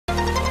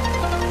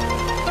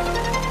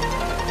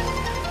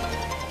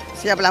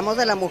Si hablamos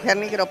de la mujer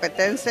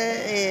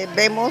nigropetense,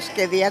 vemos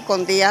que día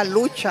con día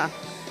lucha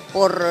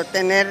por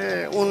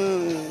tener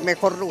un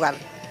mejor lugar,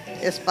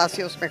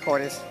 espacios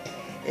mejores.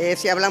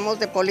 Si hablamos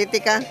de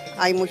política,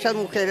 hay muchas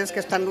mujeres que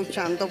están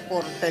luchando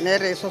por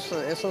tener esos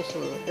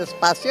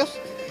espacios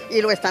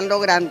y lo están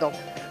logrando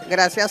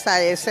gracias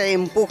a ese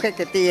empuje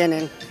que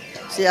tienen.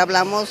 Si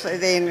hablamos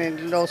de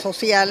lo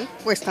social,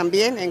 pues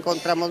también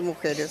encontramos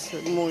mujeres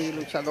muy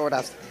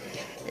luchadoras.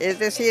 Es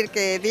decir,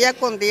 que día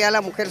con día la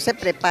mujer se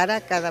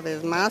prepara cada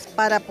vez más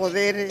para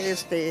poder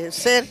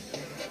ser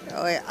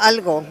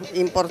algo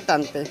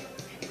importante.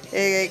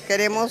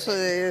 Queremos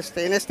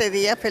en este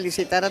día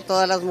felicitar a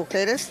todas las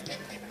mujeres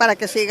para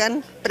que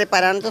sigan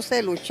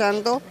preparándose,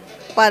 luchando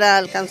para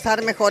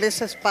alcanzar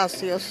mejores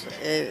espacios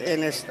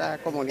en esta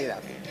comunidad.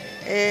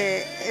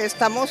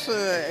 Estamos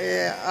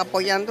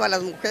apoyando a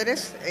las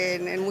mujeres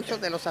en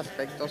muchos de los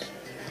aspectos.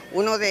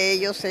 Uno de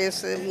ellos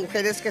es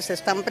mujeres que se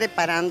están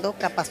preparando,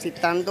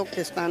 capacitando, que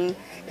están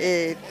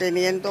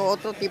teniendo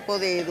otro tipo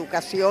de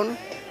educación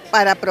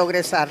para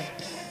progresar.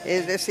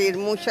 Es decir,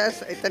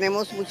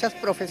 tenemos muchas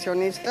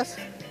profesionistas,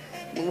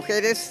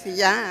 mujeres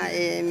ya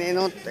en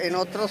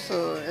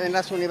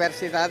las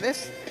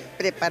universidades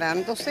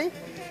preparándose,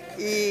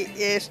 y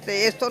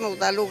esto nos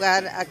da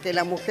lugar a que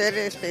la mujer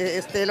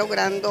esté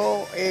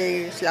logrando,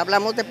 si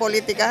hablamos de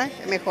política,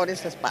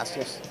 mejores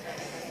espacios.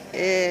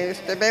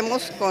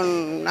 Vemos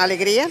con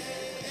alegría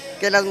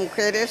que las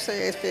mujeres,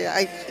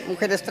 hay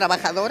mujeres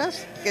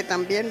trabajadoras que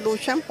también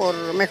luchan por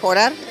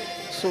mejorar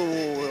su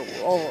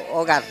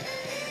hogar,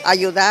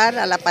 ayudar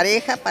a la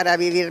pareja para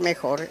vivir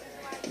mejor.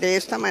 De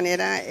esta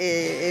manera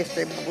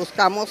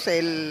buscamos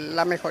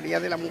la mejoría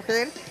de la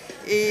mujer,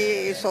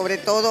 y sobre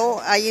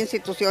todo hay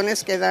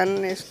instituciones que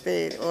dan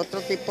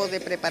otro tipo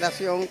de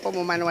preparación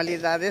como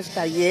manualidades,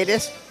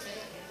 talleres,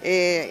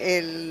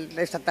 el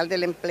estatal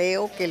del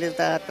empleo que les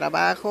da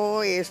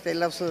trabajo,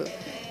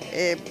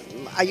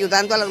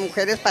 ayudando a las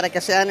mujeres para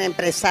que sean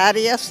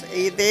empresarias,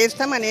 y de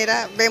esta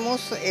manera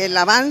vemos el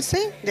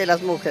avance de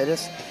las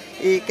mujeres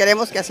y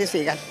queremos que así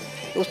sigan.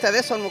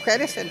 Ustedes son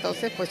mujeres,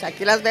 entonces pues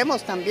aquí las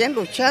vemos también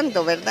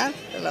luchando, ¿verdad?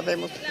 Las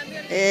vemos.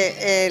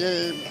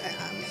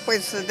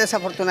 Pues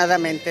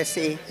desafortunadamente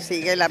sí,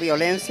 sigue la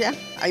violencia.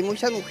 Hay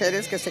muchas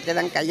mujeres que se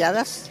quedan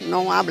calladas,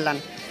 no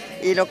hablan.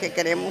 Y lo que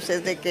queremos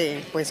es de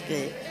que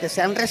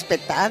sean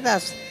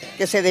respetadas,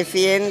 que se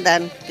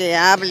defiendan, que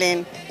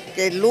hablen,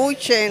 que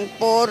luchen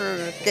por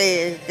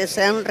que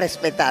sean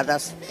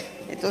respetadas.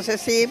 Entonces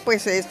sí,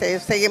 pues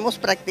seguimos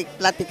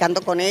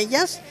platicando con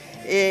ellas,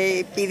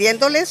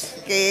 pidiéndoles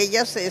que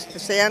ellas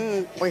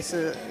sean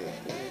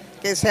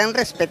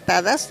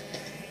respetadas,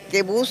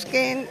 que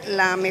busquen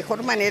la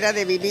mejor manera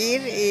de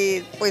vivir,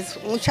 y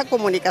pues mucha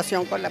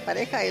comunicación con la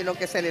pareja es lo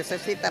que se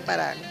necesita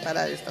para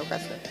esta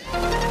ocasión.